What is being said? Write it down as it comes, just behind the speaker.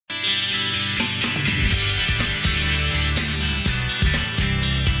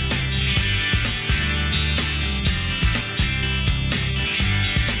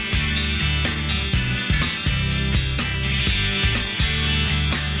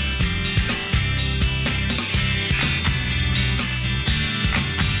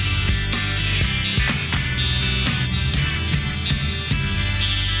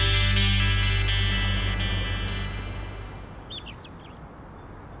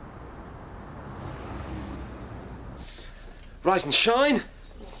Rise and shine.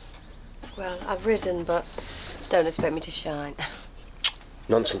 Well, I've risen, but don't expect me to shine.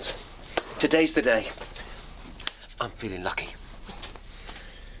 Nonsense. Today's the day. I'm feeling lucky.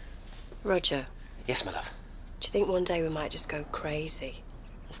 Roger. Yes, my love. Do you think one day we might just go crazy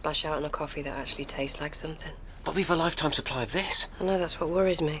and splash out on a coffee that actually tastes like something? But we've a lifetime supply of this. I know, that's what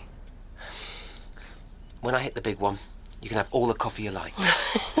worries me. When I hit the big one, you can have all the coffee you like.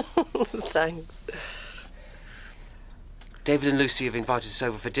 Thanks. David and Lucy have invited us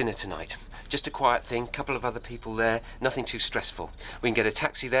over for dinner tonight. Just a quiet thing, couple of other people there, nothing too stressful. We can get a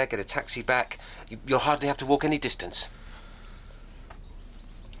taxi there, get a taxi back. You'll hardly have to walk any distance.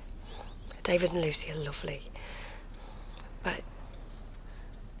 David and Lucy are lovely. But...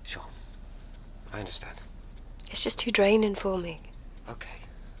 Sure. I understand. It's just too draining for me. OK.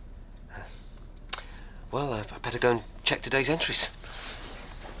 Well, I better go and check today's entries.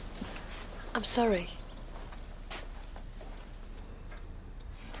 I'm sorry.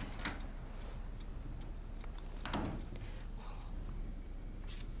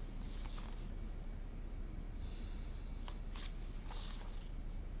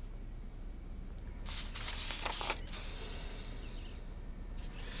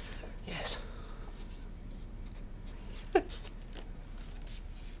 Yes. Yes!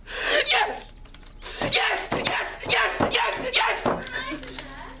 Yes! Yes! Yes! Yes! Yes!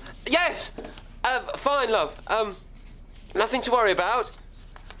 Yes! Fine, love. Nothing to worry about.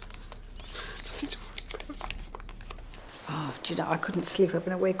 Nothing to worry about. Oh, do you know, I couldn't sleep. I've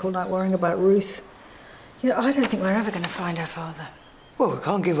been awake all night worrying about Ruth. You know, I don't think we're ever going to find her father. Well, we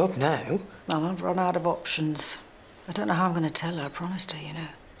can't give up now. Well, I've run out of options. I don't know how I'm going to tell her. I promised her, you know.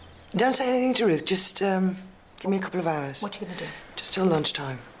 Don't say anything to Ruth. Just, give me a couple of hours. What are you going to do? Just till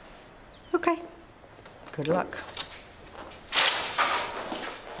lunchtime. OK. Good luck.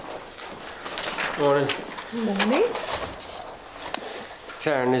 Morning. Morning.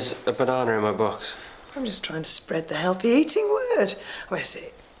 Karen, there's a banana in my box. I'm just trying to spread the healthy eating word. I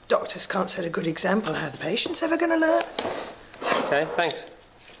say, doctors can't set a good example. How are the patient's ever going to learn? OK, thanks.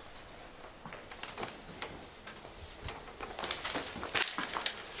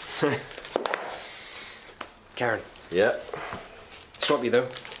 Karen. Yeah. Swap you, though.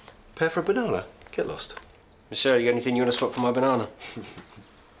 Pair for a banana. Get lost. Michelle, you got anything you want to swap for my banana?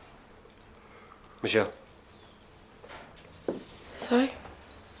 Michelle. Sorry?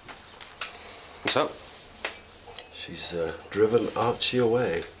 What's up? She's driven Archie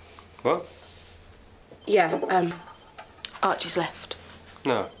away. What? Yeah, Archie's left.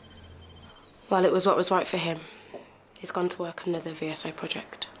 No. Well, it was what was right for him. He's gone to work on another VSO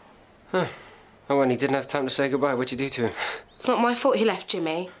project. Huh. Oh, and he didn't have time to say goodbye. What'd you do to him? It's not my fault he left,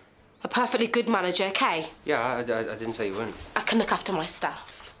 Jimmy. A perfectly good manager, OK? Yeah, I didn't say you weren't. I can look after my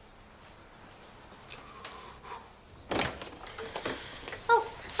staff. Oh,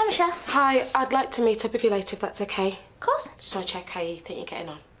 hi, Michelle. Hi, I'd like to meet up with you later, if that's OK. Of course. Just want to check how you think you're getting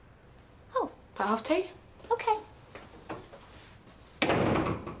on. Oh. About 2:30? OK.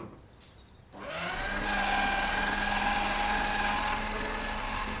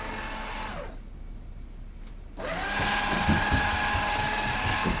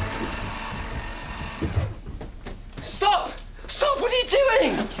 Stop! Stop! What are you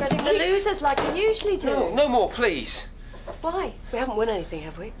doing? Shredding the losers like you usually do. No, no more, please. Why? We haven't won anything,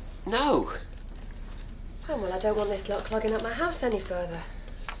 have we? No. Oh, well, I don't want this lot clogging up my house any further.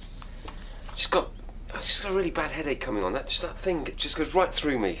 I just got a really bad headache coming on. That thing just goes right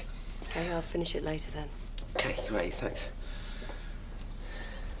through me. OK, I'll finish it later then. OK, great, thanks.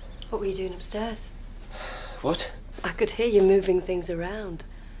 What were you doing upstairs? What? I could hear you moving things around.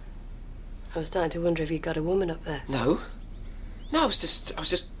 I was starting to wonder if you'd got a woman up there. No. No, I was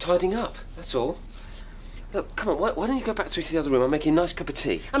just tidying up, that's all. Look, come on, why don't you go back through to the other room? I'll make you a nice cup of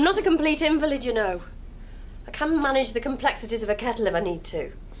tea. I'm not a complete invalid, you know. I can manage the complexities of a kettle if I need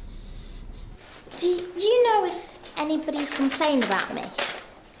to. Do you know if anybody's complained about me?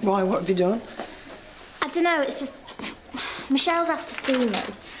 Why, what have you done? I don't know, it's just... Michelle's asked to see me,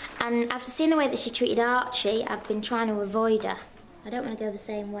 and after seeing the way that she treated Archie, I've been trying to avoid her. I don't want to go the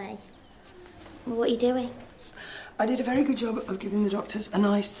same way. Well, what are you doing? I did a very good job of giving the doctors a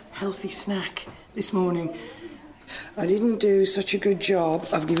nice, healthy snack this morning. I didn't do such a good job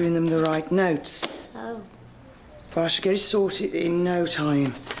of giving them the right notes. Oh. But I should get it sorted in no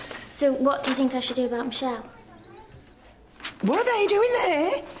time. So what do you think I should do about Michelle? What are they doing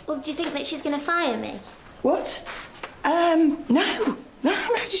there? Well, do you think that she's going to fire me? What? No.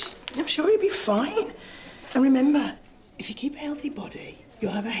 No, I'm sure you'll be fine. And remember, if you keep a healthy body,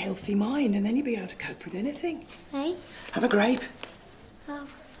 you'll have a healthy mind, and then you'll be able to cope with anything. Hey? Have a grape. Oh,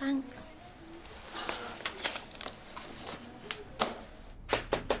 thanks.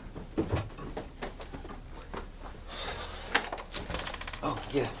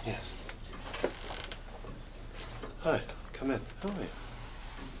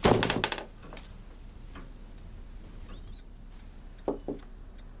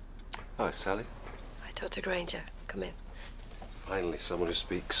 Hi, Sally. Hi, Dr. Granger. Come in. Finally, someone who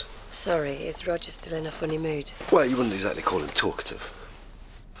speaks. Sorry, is Roger still in a funny mood? Well, you wouldn't exactly call him talkative.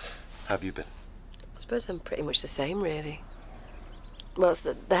 Have you been? I suppose I'm pretty much the same, really. Well, it's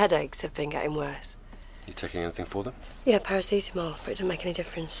the headaches have been getting worse. You taking anything for them? Yeah, paracetamol, but it doesn't make any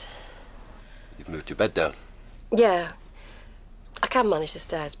difference. You've moved your bed down. Yeah. I can manage the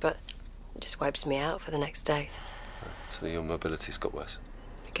stairs, but it just wipes me out for the next day. So your mobility's got worse.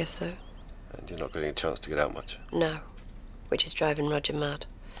 I guess so. And you're not getting a chance to get out much. No. Which is driving Roger mad.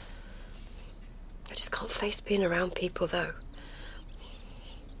 I just can't face being around people, though.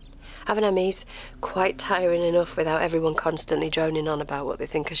 Having ME's quite tiring enough without everyone constantly droning on about what they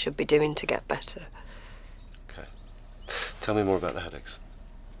think I should be doing to get better. Okay. Tell me more about the headaches.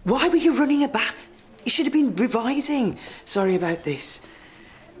 Why were you running a bath? You should have been revising. Sorry about this.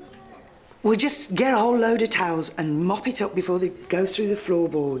 We'll just get a whole load of towels and mop it up before it goes through the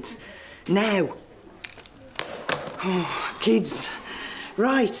floorboards. Now. Oh, kids.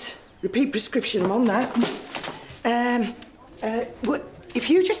 Right. Repeat prescription, I'm on that. What? If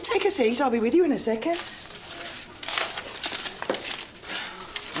you just take a seat, I'll be with you in a second.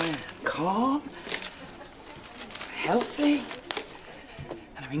 I am calm, healthy,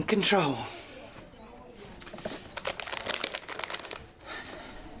 and I'm in control.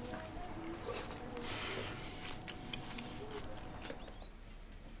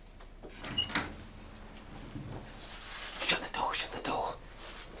 Shut the door, shut the door.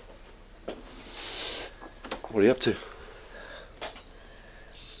 What are you up to?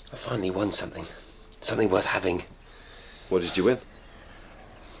 I finally won something. Something worth having. What did you win?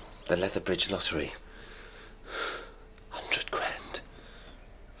 The Leatherbridge lottery. 100 grand.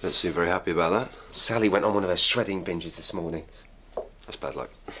 Don't seem very happy about that. Sally went on one of her shredding binges this morning. That's bad luck.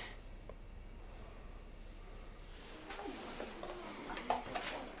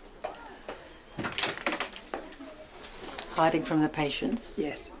 Hiding from the patients?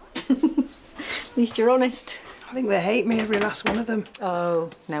 Yes. At least you're honest. I think they hate me, every last one of them. Oh,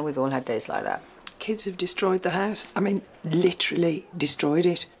 now we've all had days like that. Kids have destroyed the house. I mean, literally destroyed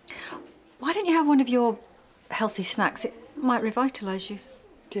it. Why don't you have one of your healthy snacks? It might revitalise you.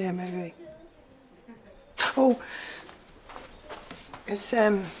 Yeah, maybe. Oh, it's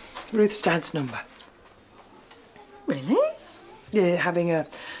Ruth's dad's number. Really? Yeah, having a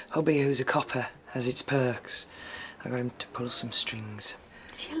hubby who's a copper has its perks. I got him to pull some strings.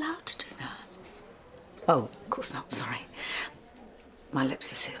 Is he allowed to do that? Oh, of course not, sorry. My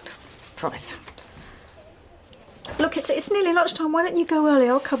lips are sealed. Promise. Look, it's nearly lunchtime. Why don't you go early?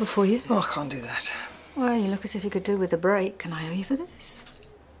 I'll cover for you. Oh, I can't do that. Well, you look as if you could do with a break. Can I owe you for this?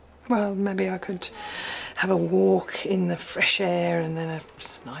 Well, maybe I could have a walk in the fresh air and then a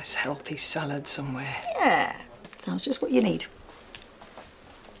nice healthy salad somewhere. Yeah, sounds just what you need.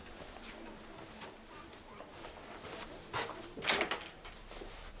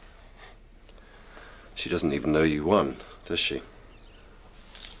 She doesn't even know you won, does she?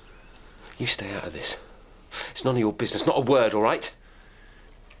 You stay out of this. It's none of your business, not a word, all right?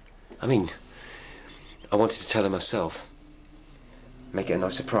 I mean, I wanted to tell her myself. Make it a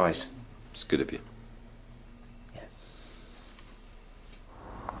nice surprise. It's good of you. Yeah.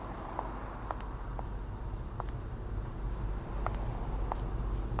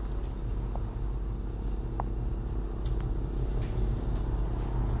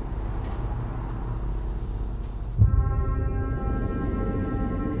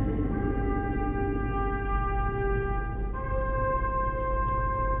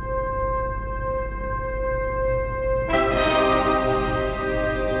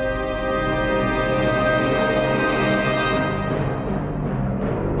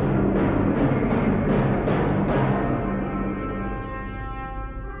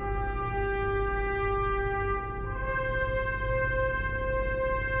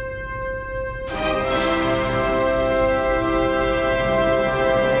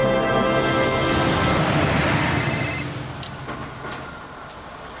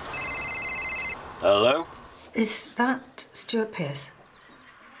 Hello? Is that Stuart Pearce?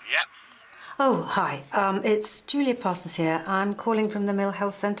 Yep. Oh, hi. It's Julia Parsons here. I'm calling from the Mill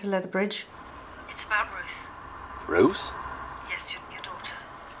Health Centre, Leatherbridge. It's about Ruth. Ruth? Yes, your daughter.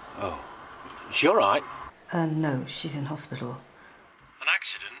 Oh. Is she all right? No, she's in hospital. An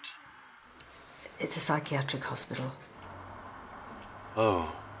accident? It's a psychiatric hospital.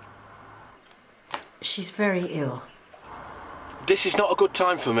 Oh. She's very ill. This is not a good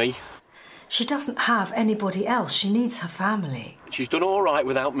time for me. She doesn't have anybody else. She needs her family. She's done all right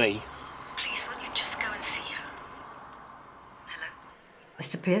without me. Please, won't you just go and see her? Hello?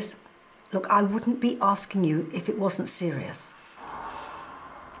 Mr. Pierce, look, I wouldn't be asking you if it wasn't serious.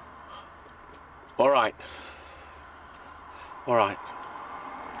 All right. All right.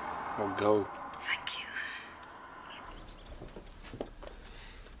 I'll go. Thank you.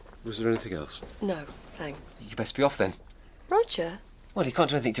 Was there anything else? No, thanks. You best be off then. Roger? Well, he can't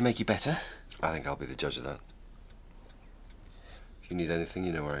do anything to make you better. I think I'll be the judge of that. If you need anything,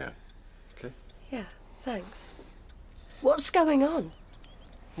 you know where I am. Okay? Yeah, thanks. What's going on?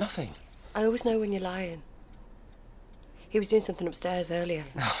 Nothing. I always know when you're lying. He was doing something upstairs earlier.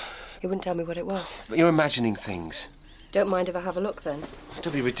 He wouldn't tell me what it was. But you're imagining things. Don't mind if I have a look then.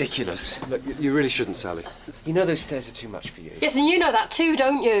 Don't be ridiculous. Look, you really shouldn't, Sally. You know those stairs are too much for you. Yes, and you know that too,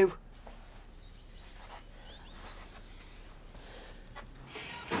 don't you?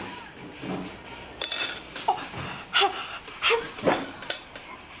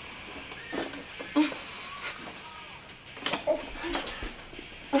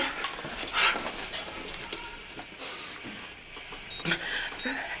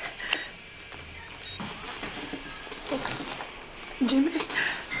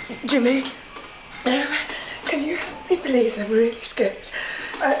 Jimmy, can you help me, please? I'm really scared.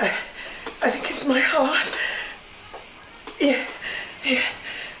 I think it's my heart. Yeah.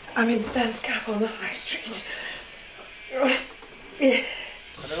 I'm in Stan's Cafe on the High Street. Yeah.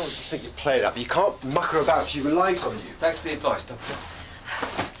 I don't know what you think you're playing at, but you can't muck her about. She relies on you. Thanks for the advice, Doctor.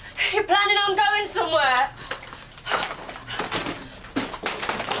 You're planning on going somewhere?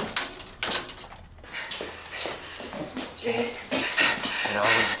 And I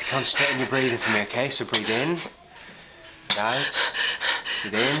want you to concentrate on your breathing for me, okay? So breathe in, out,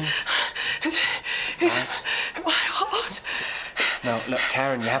 breathe in, out. My heart. No, look,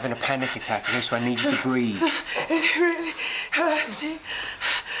 Karen, you're having a panic attack, okay? So I need you to breathe. It really hurts.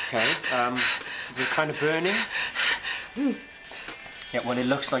 Okay, is it kind of burning? Yeah, well, it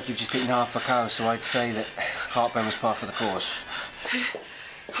looks like you've just eaten half a cow, so I'd say that heartburn was part of the course.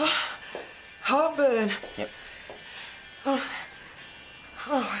 Heartburn? Yep.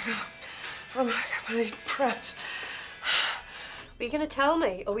 I'm a complete prat. Were you going to tell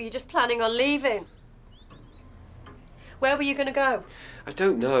me, or were you just planning on leaving? Where were you going to go? I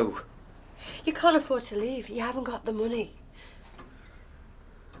don't know. You can't afford to leave. You haven't got the money.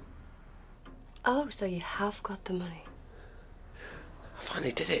 Oh, so you have got the money. I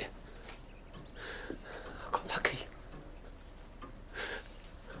finally did it. I got lucky.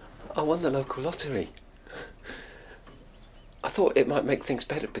 I won the local lottery. I thought it might make things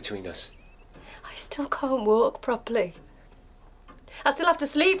better between us. I still can't walk properly. I still have to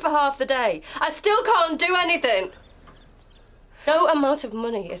sleep for half the day. I still can't do anything. No amount of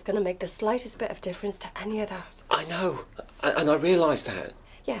money is going to make the slightest bit of difference to any of that. I know, and I realise that.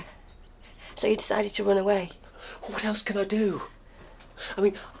 Yeah. So you decided to run away? What else can I do? I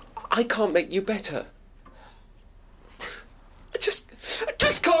mean, I can't make you better. I just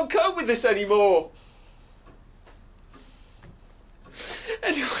can't cope with this anymore.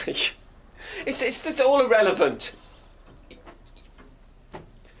 Anyway, it's just all irrelevant.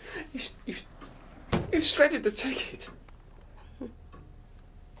 You've shredded the ticket.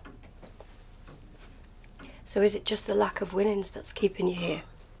 So is it just the lack of winnings that's keeping you here?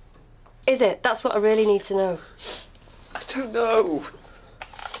 Is it? That's what I really need to know. I don't know.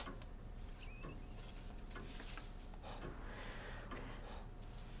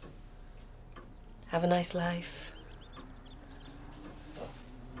 Have a nice life.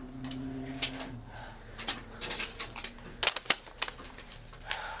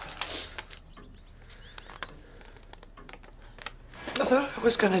 I thought I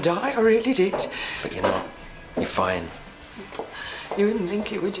was going to die. I really did. But you're not. You're fine. You wouldn't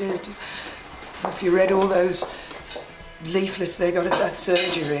think it, would you? If you read all those leaflets they got at that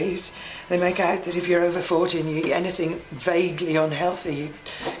surgery, they make out that if you're over 40 and you eat anything vaguely unhealthy, you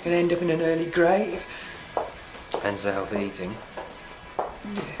can end up in an early grave. Hence the healthy eating.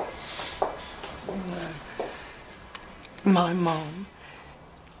 Yeah. No. My mum.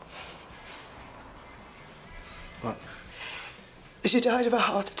 What? She died of a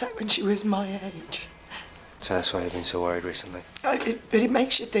heart attack when she was my age. So that's why you've been so worried recently? But it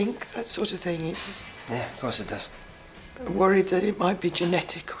makes you think, that sort of thing. Yeah, of course it does. Worried that it might be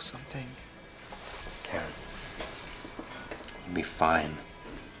genetic or something. Karen, you'll be fine.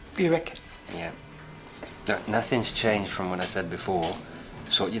 You reckon? Yeah. Look, nothing's changed from what I said before.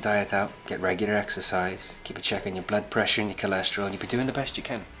 Sort your diet out, get regular exercise, keep a check on your blood pressure and your cholesterol, and you'll be doing the best you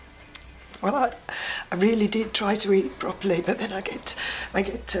can. Well, I really did try to eat properly, but then I get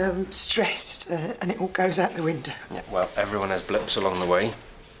stressed and it all goes out the window. Yeah, well, everyone has blips along the way.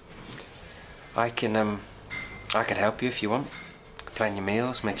 I can help you if you want. Plan your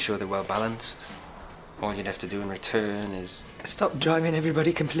meals, make sure they're well balanced. All you'd have to do in return is... Stop driving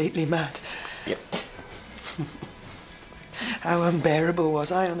everybody completely mad. Yep. How unbearable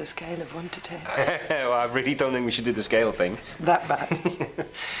was I on a scale of 1 to 10? Well, I really don't think we should do the scale thing. That bad?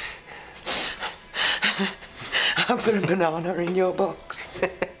 I put a banana in your box.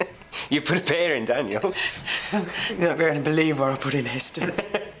 You put a pear in Daniel's. You're not going to believe what I put in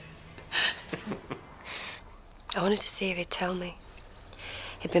Heston's. I wanted to see if he'd tell me.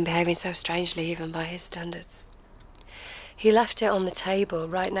 He'd been behaving so strangely, even by his standards. He left it on the table,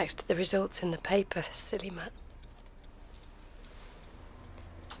 right next to the results in the paper, the silly man.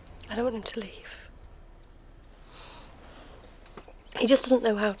 I don't want him to leave. He just doesn't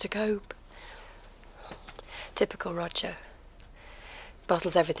know how to cope. Typical Roger.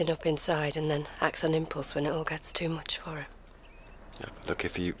 Bottles everything up inside and then acts on impulse when it all gets too much for him. Yeah, but look,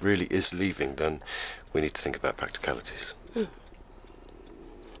 if he really is leaving, then we need to think about practicalities.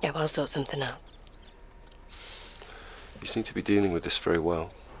 Yeah, well, I'll sort something out. You seem to be dealing with this very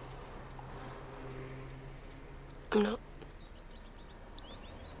well. I'm not.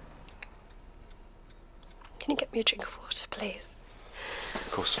 Can you get me a drink of water, please?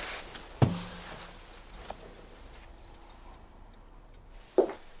 Of course.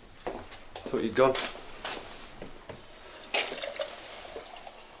 Thought you'd gone.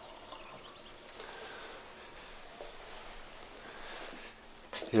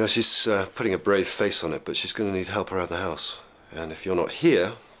 You know, she's putting a brave face on it, but she's going to need help around the house. And if you're not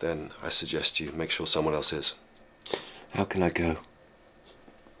here, then I suggest you make sure someone else is. How can I go?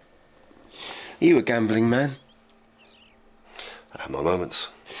 Are you a gambling man? I have my moments.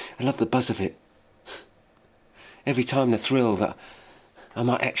 I love the buzz of it. Every time the thrill that I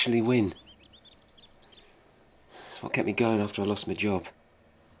might actually win. It's what kept me going after I lost my job.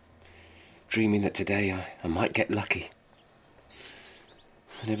 Dreaming that today I might get lucky.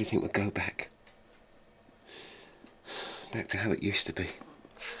 And everything would go back. Back to how it used to be.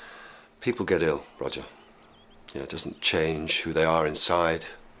 People get ill, Roger. You know, it doesn't change who they are inside,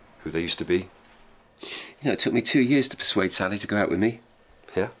 who they used to be. You know, it took me 2 years to persuade Sally to go out with me.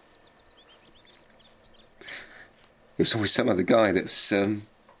 Yeah? There was always some other guy that was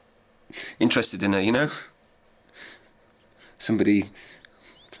interested in her, you know? Somebody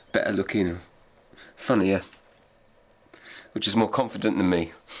better looking or funnier, which is more confident than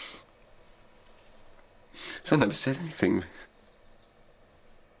me. So I never said anything.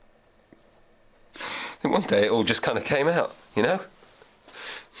 Then one day it all just kind of came out, you know?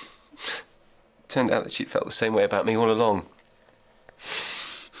 Turned out that she'd felt the same way about me all along.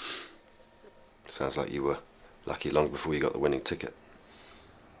 Sounds like you were lucky long before you got the winning ticket.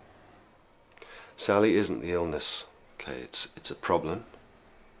 Sally isn't the illness, okay? It's a problem,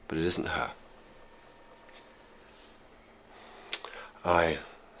 but it isn't her. I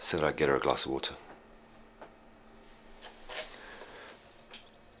said I'd get her a glass of water.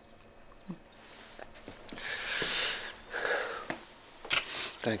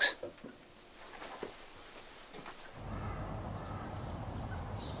 Thanks.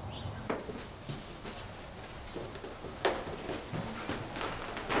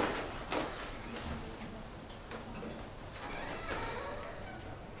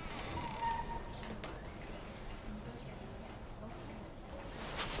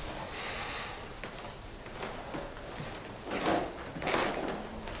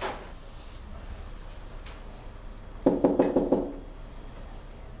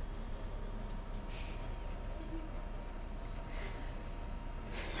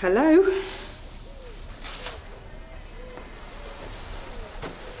 Hello?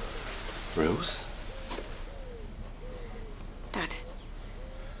 Ruth? Dad.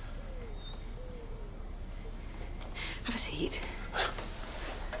 Have a seat.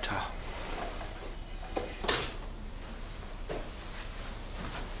 Ta.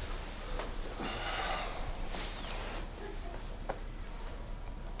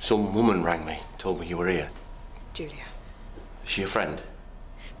 Some woman rang me, told me you were here. Julia. Is she a friend?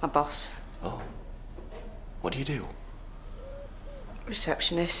 My boss. Oh. What do you do?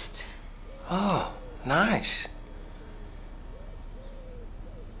 Receptionist. Oh, nice.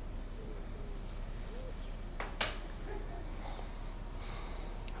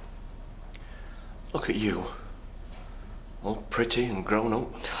 Look at you. All pretty and grown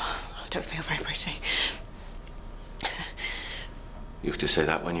up. I don't feel very pretty. You used to say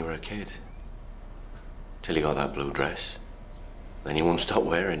that when you were a kid. Till you got that blue dress. Then you won't stop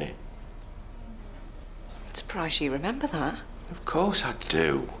wearing it. I'm surprised you remember that. Of course I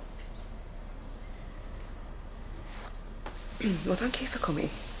do. Well, thank you for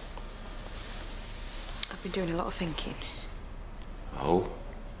coming. I've been doing a lot of thinking. Oh?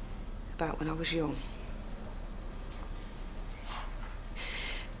 About when I was young.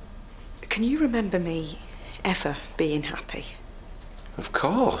 Can you remember me ever being happy? Of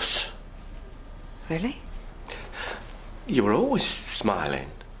course. Really? You were always smiling.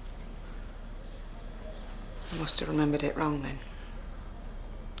 I must have remembered it wrong then.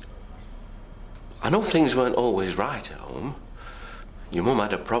 I know things weren't always right at home. Your mum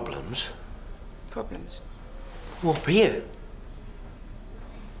had her problems. Problems? Up here.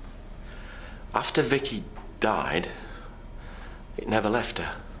 After Vicky died, it never left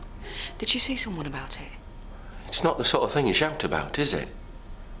her. Did you see someone about it? It's not the sort of thing you shout about, is it?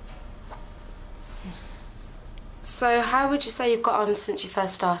 So how would you say you've got on since you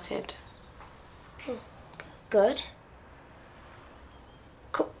first started? Good.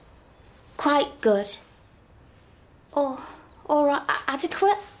 Quite good. Or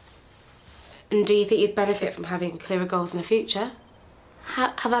adequate. And do you think you'd benefit from having clearer goals in the future?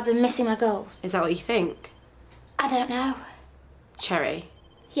 Have I been missing my goals? Is that what you think? I don't know. Cherry,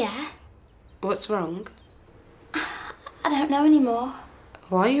 Yeah? what's wrong? I don't know anymore.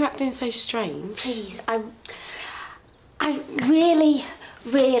 Why are you acting so strange? Please, I really,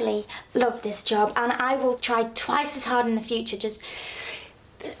 really love this job, and I will try twice as hard in the future. Just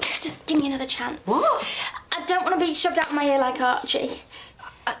give me another chance. What? I don't want to be shoved out my ear like Archie.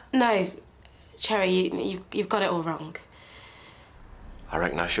 No, Cherry, you've got it all wrong. I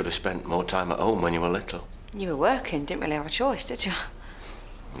reckon I should have spent more time at home when you were little. You were working, didn't really have a choice, did you?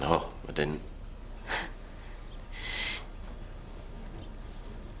 No, I didn't.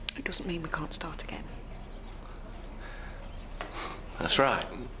 It doesn't mean we can't start again. That's right.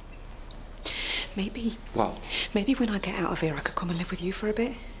 Maybe... What? Maybe when I get out of here I could come and live with you for a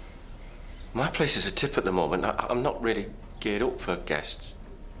bit. My place is a tip at the moment. I'm not really geared up for guests.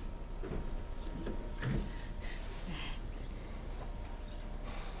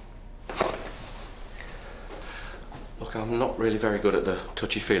 Look, I'm not really very good at the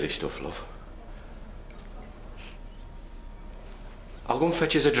touchy-feely stuff, love. I'll go and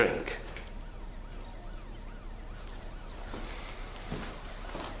fetch us a drink.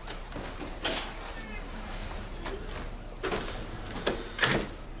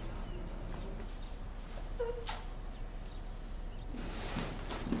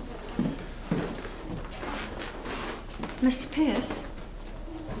 Mr. Pierce?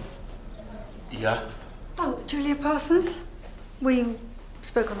 Yeah? Oh, Julia Parsons? We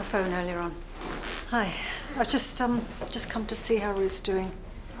spoke on the phone earlier on. Hi. I've just come to see how Ruth's doing.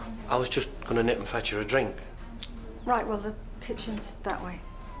 I was just going to nip and fetch her a drink. Right, well, the kitchen's that way.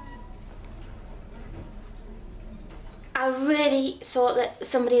 I really thought that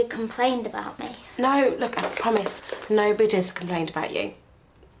somebody had complained about me. No, look, I promise, nobody's complained about you.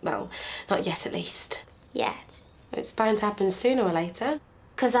 Well, not yet at least. Yet. It's bound to happen sooner or later.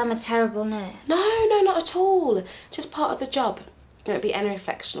 'Cause I'm a terrible nurse. No, not at all. Just part of the job. There won't be any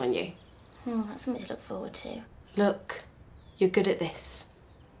reflection on you. Oh, that's something to look forward to. Look, you're good at this.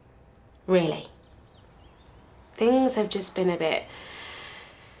 Really. Things have just been a bit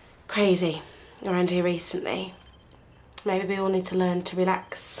crazy around here recently. Maybe we all need to learn to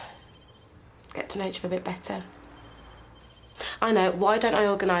relax, get to know each other a bit better. I know, why don't I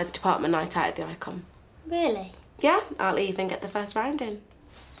organise a department night out at the Icon? Really? Yeah, I'll even get the first round in.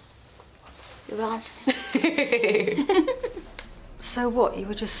 You're on. So what, you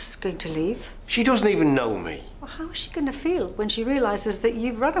were just going to leave? She doesn't even know me. Well, how is she going to feel when she realises that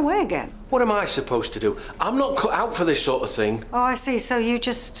you've run away again? What am I supposed to do? I'm not cut out for this sort of thing. Oh, I see. So you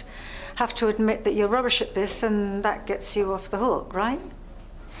just have to admit that you're rubbish at this and that gets you off the hook, right?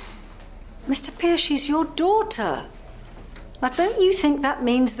 Mr. Pierce, she's your daughter. Now, don't you think that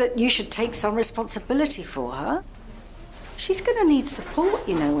means that you should take some responsibility for her? She's going to need support,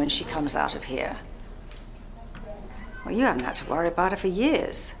 you know, when she comes out of here. Well, you haven't had to worry about her for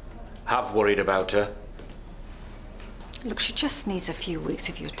years. Have worried about her. Look, she just needs a few weeks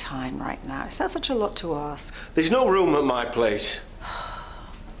of your time right now. Is that such a lot to ask? There's no room at my place.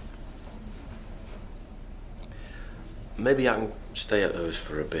 Maybe I can stay at hers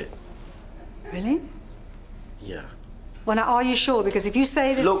for a bit. Really? Yeah. Well, now, are you sure? Because if you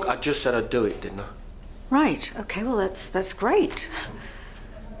say this... Look, I just said I'd do it, didn't I? Right. Okay, well, that's great.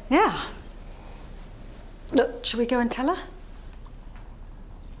 Yeah. Look, shall we go and tell her?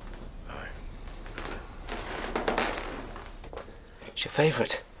 It's your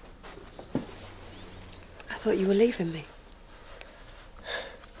favourite. I thought you were leaving me.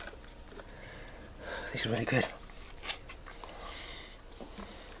 These are really good.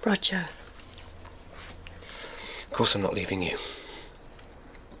 Roger. Of course I'm not leaving you.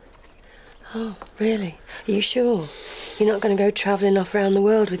 Oh, really? Are you sure? You're not going to go travelling off round the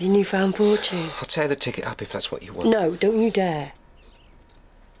world with your newfound fortune? I'll tear the ticket up if that's what you want. No, don't you dare.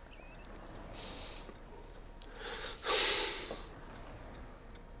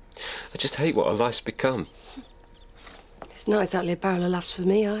 I just hate what our life's become. It's not exactly a barrel of laughs for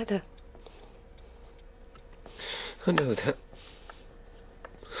me either. I know that.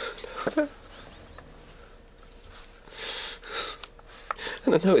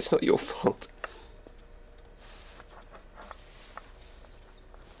 And I know it's not your fault.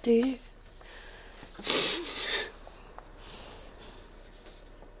 Do you?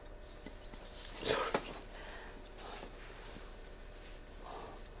 Sorry.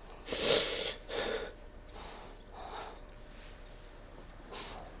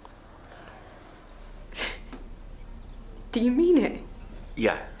 Do you mean it?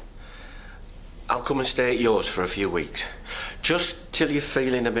 Yeah. I'll come and stay at yours for a few weeks. Just till you're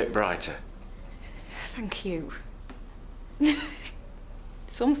feeling a bit brighter. Thank you.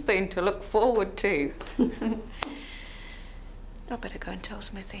 Something to look forward to. I better go and tell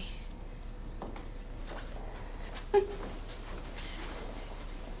Smithy.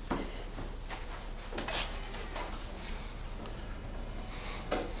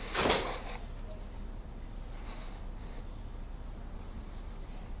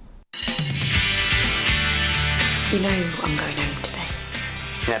 You know I'm going home today.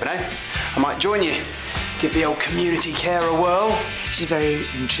 You never know. I might join you. Give the old community care a whirl. She's very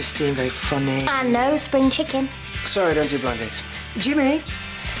interesting, very funny. And no spring chicken. Sorry, I don't do blind dates. Jimmy?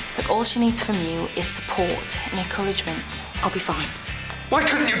 Look, all she needs from you is support and encouragement. I'll be fine. Why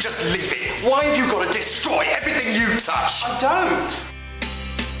couldn't you just leave it? Why have you got to destroy everything you touch? I don't.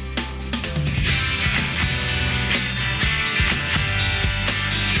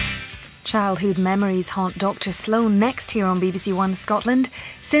 Childhood memories haunt Dr. Sloan next here on BBC1 Scotland.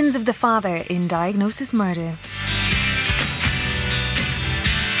 Sins of the Father in Diagnosis Murder.